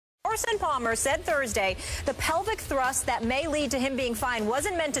Carson Palmer said Thursday the pelvic thrust that may lead to him being fined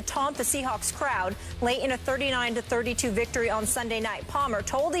wasn't meant to taunt the Seahawks crowd late in a 39-32 victory on Sunday night. Palmer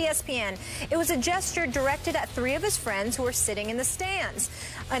told ESPN it was a gesture directed at three of his friends who were sitting in the stands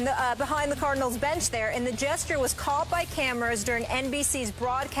and behind the Cardinals bench there, and the gesture was caught by cameras during NBC's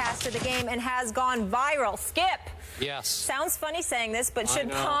broadcast of the game and has gone viral. Skip. Yes. Sounds funny saying this, but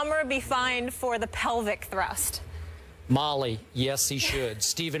should Palmer be fined for the pelvic thrust? Molly, yes, he should.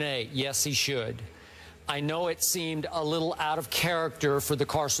 Stephen A., yes, he should. I know it seemed a little out of character for the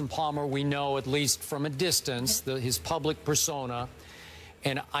Carson Palmer we know, at least from a distance, his public persona.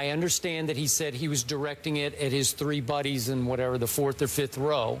 And I understand that he said he was directing it at his three buddies in whatever, the fourth or fifth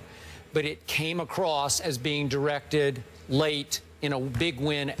row. But it came across as being directed late in a big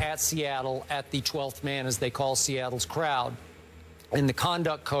win at Seattle at the 12th man, as they call Seattle's crowd. And the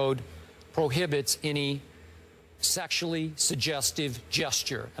conduct code prohibits any sexually suggestive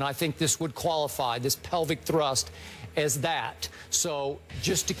gesture. And I think this would qualify, this pelvic thrust, as that. So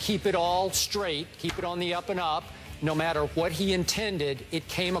just to keep it all straight, keep it on the up and up, no matter what he intended, it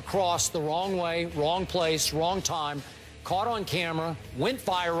came across the wrong way, wrong place, wrong time, caught on camera, went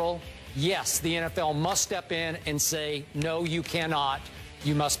viral. Yes, the NFL must step in and say, no, you cannot.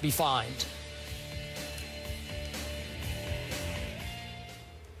 You must be fined.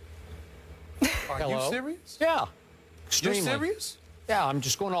 Are Hello? you serious? Yeah. Extremely. You're serious? Yeah, I'm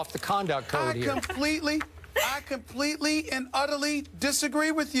just going off the conduct code here. I completely and utterly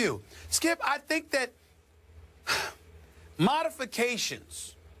disagree with you. Skip, I think that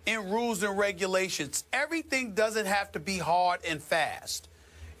modifications in rules and regulations, everything doesn't have to be hard and fast.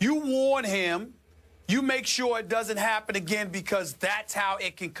 You warn him, you make sure it doesn't happen again, because that's how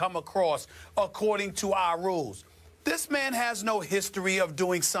it can come across according to our rules. This man has no history of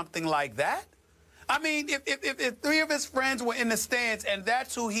doing something like that. I mean, if three of his friends were in the stands and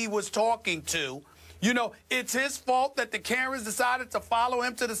that's who he was talking to, you know, it's his fault that the cameras decided to follow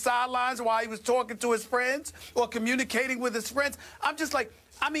him to the sidelines while he was talking to his friends or communicating with his friends. I'm just like,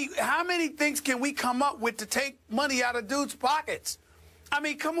 I mean, how many things can we come up with to take money out of dudes' pockets? I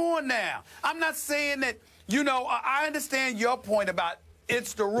mean, come on now. I'm not saying that, you know, I understand your point about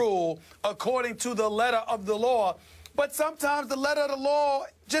it's the rule according to the letter of the law, but sometimes the letter of the law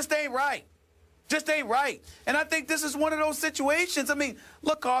just ain't right. Just ain't right. And I think this is one of those situations. I mean,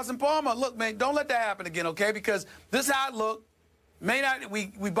 look, Carson Palmer, look, man, don't let that happen again, okay? Because this is how it looked. May not, we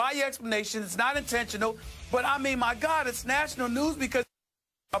buy your explanation. It's not intentional. But, I mean, my God, it's national news because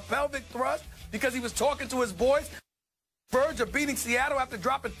a pelvic thrust, because he was talking to his boys, verge of beating Seattle after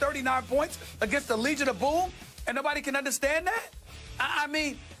dropping 39 points against the Legion of Boom, and nobody can understand that? I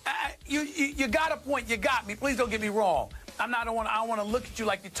mean, you got a point. You got me. Please don't get me wrong. I don't want to look at you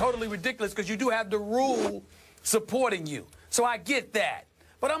like you're totally ridiculous, because you do have the rule supporting you. So I get that.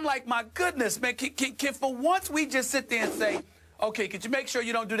 But I'm like, my goodness, man, can for once we just sit there and say, okay, could you make sure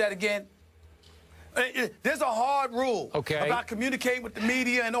you don't do that again? There's a hard rule about communicating with the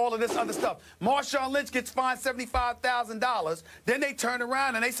media and all of this other stuff. Marshawn Lynch gets fined $75,000. Then they turn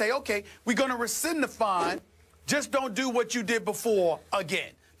around and they say, okay, we're going to rescind the fine. Just don't do what you did before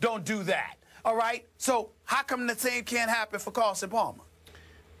again. Don't do that. All right? So how come the same can't happen for Carson Palmer?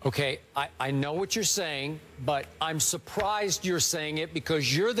 Okay, I know what you're saying, but I'm surprised you're saying it,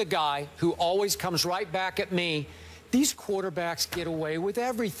 because you're the guy who always comes right back at me. These quarterbacks get away with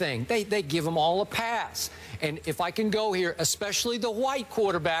everything. They give them all a pass. And if I can go here, especially the white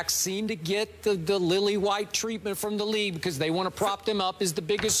quarterbacks seem to get the lily white treatment from the league because they want to prop them up as the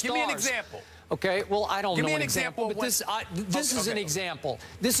biggest stars. Give me an example. Okay, well, I don't know an example, but this is an example.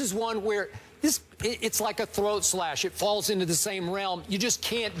 This is one where it's like a throat slash. It falls into the same realm. You just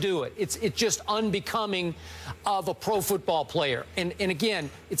can't do it. It's just unbecoming of a pro football player. And again,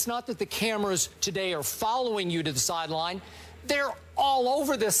 it's not that the cameras today are following you to the sideline. They're all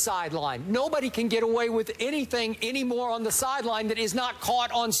over this sideline. Nobody can get away with anything anymore on the sideline that is not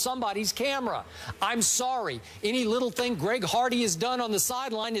caught on somebody's camera. I'm sorry. Any little thing Greg Hardy has done on the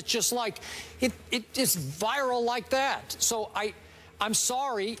sideline, it's just like, it's viral like that. So I'm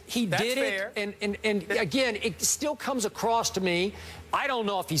sorry, he did it, and again, it still comes across to me. I don't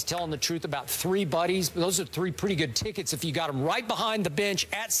know if he's telling the truth about three buddies, but those are three pretty good tickets if you got them right behind the bench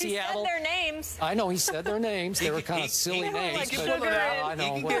at Seattle. He said their names. I know he said their names. They were kind of silly names. But I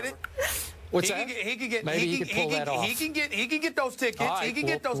know. He can get it. What's that? Maybe he could pull that off. He can get those tickets. Right, he can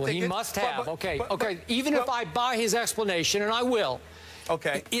get those tickets. He must have. Okay. Even if I buy his explanation, and I will.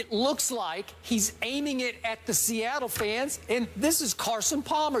 Okay. It looks like he's aiming it at the Seattle fans, and this is Carson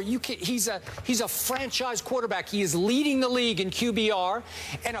Palmer. He's a franchise quarterback. He is leading the league in QBR,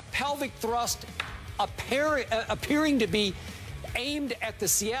 and a pelvic thrust appearing to be aimed at the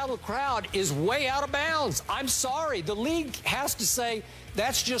Seattle crowd is way out of bounds. I'm sorry. The league has to say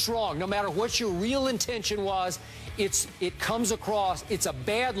that's just wrong. No matter what your real intention was, it comes across. It's a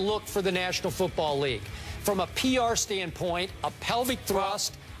bad look for the National Football League. From a PR standpoint, a pelvic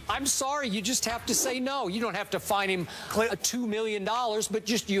thrust, I'm sorry, you just have to say no. You don't have to fine him $2 million, but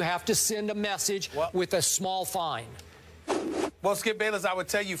just you have to send a message with a small fine. Well, Skip Bayless, I would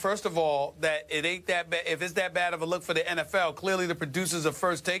tell you, first of all, that it ain't that bad. If it's that bad of a look for the NFL, clearly the producers of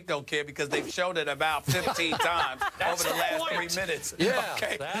First Take don't care because they've shown it about 15 times over the last 3 minutes. Yeah,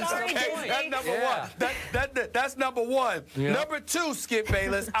 okay. That's number one. That's number one. Yeah. Number two, Skip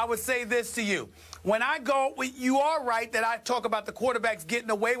Bayless, I would say this to you. When I go, you are right that I talk about the quarterbacks getting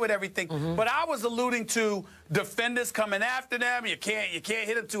away with everything, but I was alluding to defenders coming after them. You can't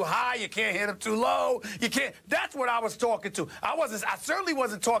hit them too high. You can't hit them too low. You can't. That's what I was talking to. I certainly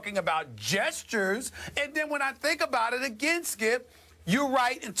wasn't talking about gestures. And then when I think about it again, Skip, you're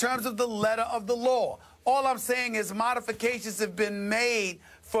right in terms of the letter of the law. All I'm saying is modifications have been made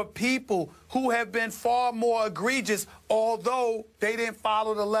for people who have been far more egregious, although they didn't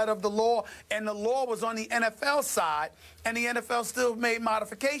follow the letter of the law, and the law was on the NFL side, and the NFL still made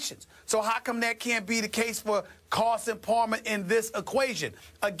modifications. So how come that can't be the case for Carson Palmer in this equation?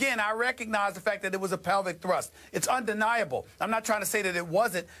 Again, I recognize the fact that it was a pelvic thrust. It's undeniable. I'm not trying to say that it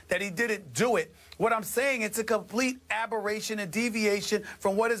wasn't, that he didn't do it. What I'm saying, it's a complete aberration and deviation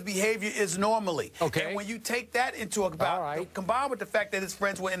from what his behavior is normally. Okay. And when you take that into account, combined with the fact that his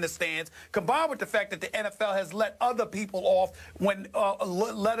friends were in the stands, combined with the fact that the NFL has let other people off when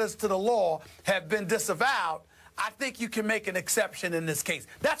letters to the law have been disavowed, I think you can make an exception in this case.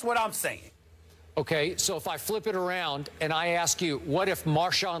 That's what I'm saying. Okay, so if I flip it around and I ask you, what if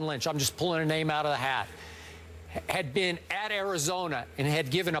Marshawn Lynch, I'm just pulling a name out of the hat, had been at Arizona and had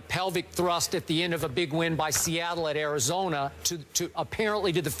given a pelvic thrust at the end of a big win by Seattle at Arizona to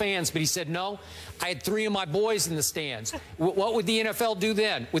apparently to the fans, but he said, no, I had 3 of my boys in the stands. What would the NFL do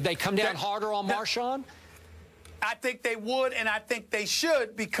then? Would they come down harder on Marshawn? I think they would, and I think they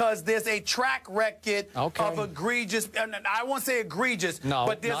should, because there's a track record of egregious. I won't say egregious,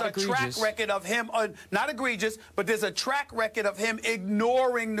 but there's a track record of him, not egregious, but there's a track record of him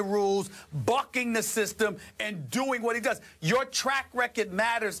ignoring the rules, bucking the system, and doing what he does. Your track record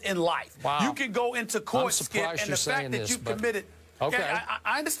matters in life. Wow. You can go into court, Skip, and the fact that you committed. Okay,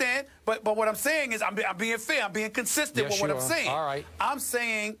 I understand, but what I'm saying is I'm being fair, I'm being consistent with what I'm saying. All right. I'm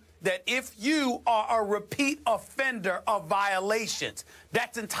saying that if you are a repeat offender of violations,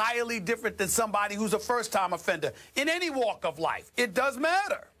 that's entirely different than somebody who's a first-time offender in any walk of life. It does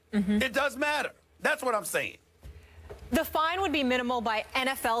matter. It does matter. That's what I'm saying. The fine would be minimal by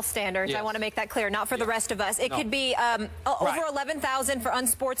NFL standards. Yes. I want to make that clear, not for the rest of us. It could be over $11,000 for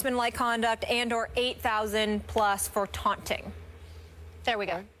unsportsmanlike conduct and or $8,000 plus for taunting. There we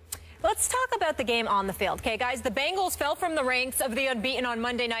go. Let's talk about the game on the field. Okay, guys, the Bengals fell from the ranks of the unbeaten on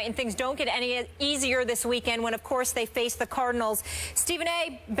Monday night, and things don't get any easier this weekend when, of course, they face the Cardinals. Stephen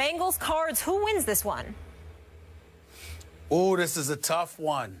A., Bengals, Cards, who wins this one? Oh, this is a tough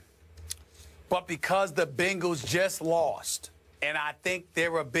one. But because the Bengals just lost, and I think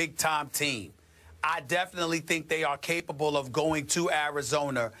they're a big-time team, I definitely think they are capable of going to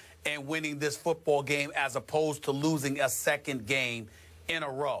Arizona and winning this football game as opposed to losing a second game in a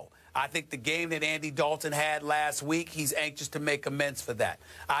row. I think the game that Andy Dalton had last week, he's anxious to make amends for that.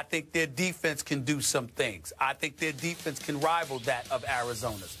 I think their defense can do some things. I think their defense can rival that of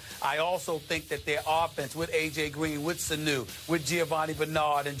Arizona's. I also think that their offense with A.J. Green, with Sanu, with Giovanni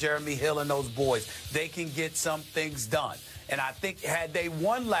Bernard and Jeremy Hill and those boys, they can get some things done. And I think had they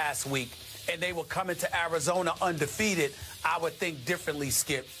won last week and they were coming to Arizona undefeated, I would think differently,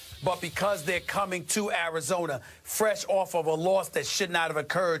 Skip. But because they're coming to Arizona fresh off of a loss that should not have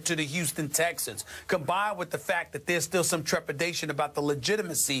occurred to the Houston Texans, combined with the fact that there's still some trepidation about the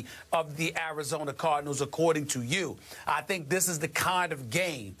legitimacy of the Arizona Cardinals, according to you, I think this is the kind of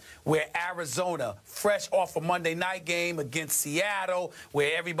game where Arizona, fresh off a Monday night game against Seattle,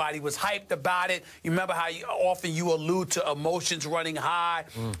 where everybody was hyped about it. You remember how often you allude to emotions running high,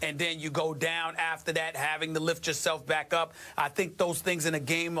 and then you go down after that, having to lift yourself back up. I think those things in a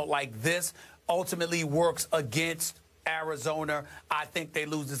game like this ultimately works against Arizona. I think they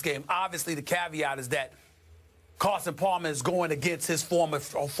lose this game. Obviously, the caveat is that Carson Palmer is going against his former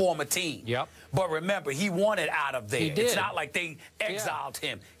team. Yep. But remember, he wanted out of there. He did. It's not like they exiled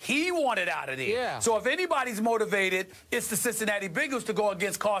him. He wanted out of there. Yeah. So if anybody's motivated, it's the Cincinnati Bengals to go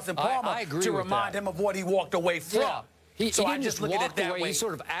against Carson Palmer I agree to with remind that. him of what he walked away from. Yeah. So I just look at it that way. He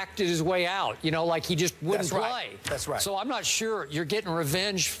sort of acted his way out, you know, like he just wouldn't play. That's right. So I'm not sure you're getting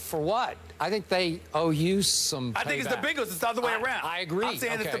revenge for what. I think they owe you some payback. I think it's the Bengals. It's the other way around. I agree. I'm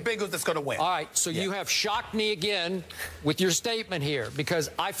saying it's the Bengals that's going to win. All right, so you have shocked me again with your statement here, because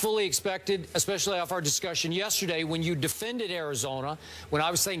I fully expected, especially off our discussion yesterday when you defended Arizona, when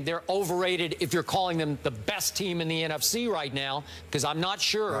I was saying they're overrated if you're calling them the best team in the NFC right now, because I'm not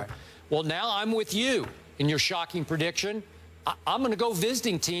sure. Right. Well, now I'm with you in your shocking prediction. I'm going to go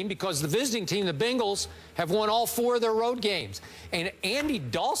visiting team, because the visiting team, the Bengals, have won all 4 of their road games. And Andy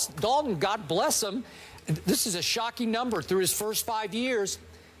Dalton, God bless him, this is a shocking number. Through his first 5 years,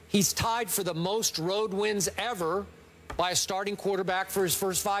 he's tied for the most road wins ever by a starting quarterback for his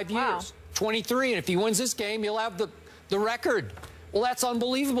first 5 years. Wow. 23, and if he wins this game, he'll have the record. Well, that's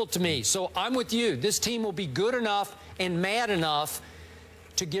unbelievable to me. So I'm with you. This team will be good enough and mad enough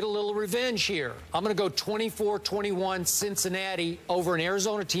to get a little revenge here. I'm going to go 24-21 Cincinnati over an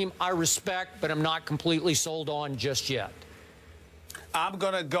Arizona team I respect, but I'm not completely sold on just yet. I'm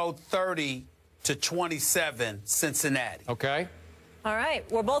going to go 30-27 Cincinnati. Okay. All right,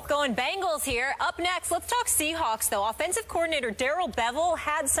 we're both going Bengals here. Up next, let's talk Seahawks, though. Offensive coordinator Darrell Bevell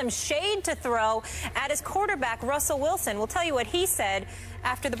had some shade to throw at his quarterback, Russell Wilson. We'll tell you what he said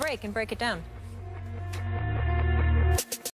after the break and break it down.